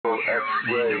Papa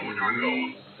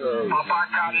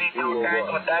Charlie 2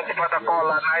 Tango, thanks for the call.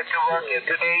 Nice to work you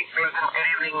today. Pleasant good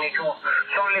evening, Nico.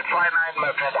 Solid 59,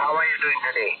 my friend. How are you doing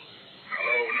today?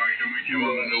 Hello, nice to meet you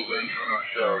on the new bench for us.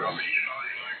 Robbie,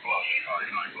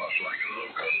 59 plus, like a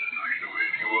local. Nice to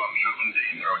meet you on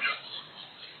 17, Roger.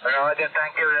 Roger,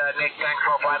 thank you, Nick. Thanks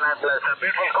for finance. A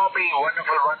beautiful copy.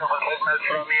 Wonderful, wonderful signals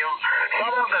from you.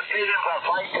 Some of the stations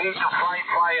are 5.3 to 5.5.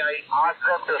 I asked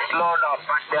them to slow down,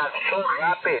 but they are so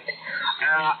rapid.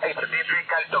 It's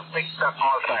difficult to pick the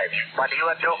call side. But you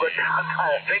are too good on the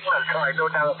signal, so I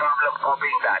don't have a problem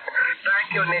copying that.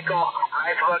 Thank you, Nico.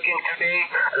 Nice working today.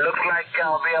 Looks like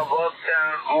we have worked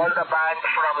all the bands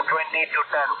from 20 to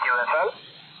 10 QSL.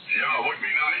 Yeah, it would be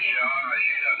nice, yeah, I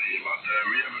see that here, but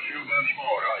we have a few bands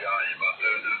more, but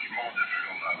that's more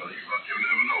difficult, I believe, but you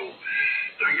never know.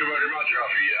 Thank you very much,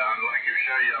 Rafi, and like you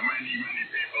say, many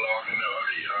people are in a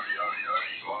hurry.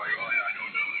 Why, I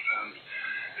don't understand.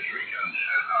 This weekend,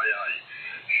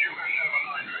 Sugar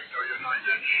 79, Victor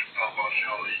United, Papa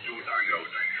Charlie 2 Tango,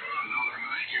 thanks for another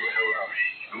nice QSO,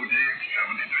 Rafi. Good day,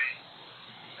 73.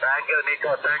 Thank you,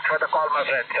 Nico. Thanks for the call, my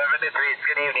friend. 73,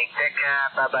 good evening. Take care.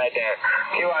 Bye-bye there.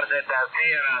 You are the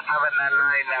Sierra 7 and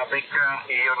 9, Victor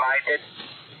United.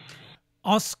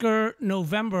 Oscar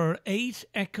November 8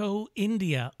 Echo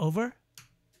India. Over.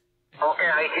 Okay,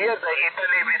 I hear the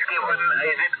Italy whiskey one.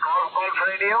 Is it Golf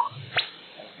Radio?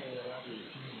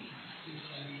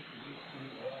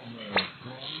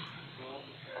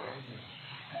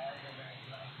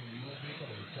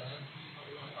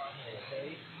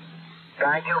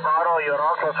 Thank you, Garo. You're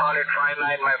also solid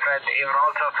 5-9, my friend. You're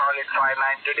also solid 5-9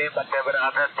 today, but there were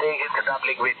other things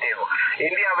doubling with you.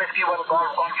 India Whiskey 1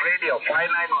 Golf Radio, 5-9,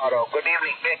 Garo. Good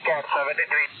evening. Take care. 73.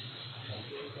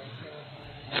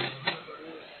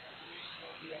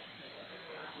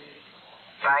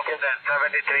 Thank you, then.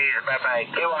 73. Bye-bye.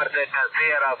 You are the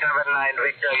Sierra 7-9,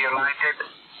 Victor United.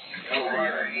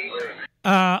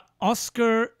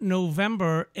 Oscar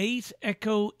November 8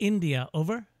 Echo India.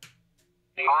 Over.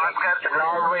 Oscar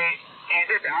Norway,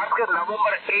 is it Oscar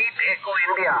November 8 Echo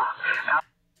India?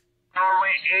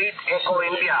 Norway 8 Echo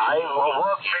India. I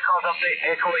worked because of the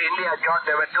Echo India, John.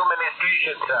 There were too many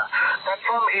stations.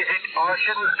 Confirm, is it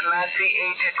Ocean Nancy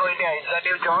 8 Echo India? Is that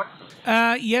you, John?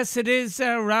 Yes, it is,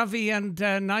 Ravi, and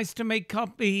nice to make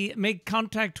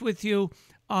contact with you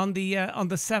on the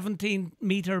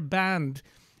 17-meter band.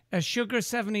 Sugar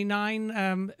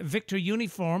 79, Victor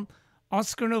Uniform,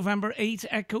 Oscar November 8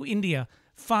 Echo India.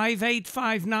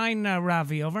 5859,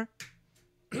 Ravi, over.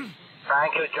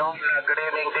 Thank you, John. Good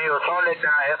evening to you. Solid.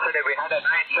 Yesterday we had a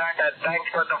nice chat, and thanks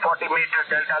for the 40-meter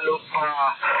Delta Loop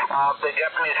of the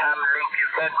Japanese ham link you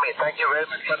sent me. Thank you very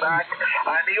much for that.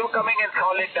 And you coming in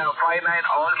solid 5-9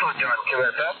 also, John.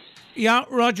 QSL. Yeah,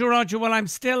 Roger. Well, I'm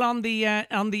still on the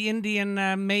Indian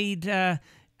made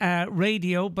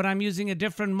radio, but I'm using a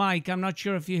different mic. I'm not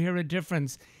sure if you hear a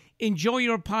difference. Enjoy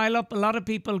your pile up. A lot of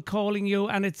people calling you,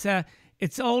 and it's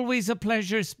always a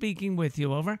pleasure speaking with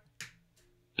you. Over.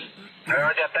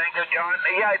 Roger, thank you, John.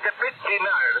 Yeah, it's a bit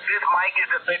thinner. This mic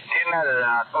is a bit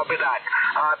thinner. Copy that.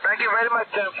 Thank you very much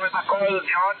for the call,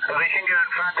 John. Wishing you a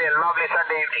lovely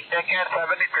Sunday evening. Take care.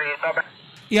 73. Bye-bye.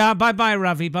 Yeah, bye-bye,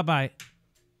 Ravi. Bye-bye.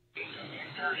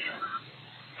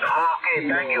 Okay,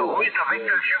 thank you. Who is the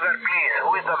Victor Sugar, please?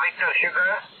 Who is the Victor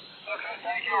Sugar? Okay,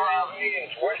 thank you, Ravi.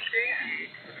 It's Whiskey.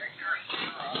 Victor.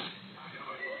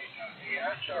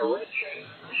 Yes, Rich and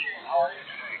Machine. How are you?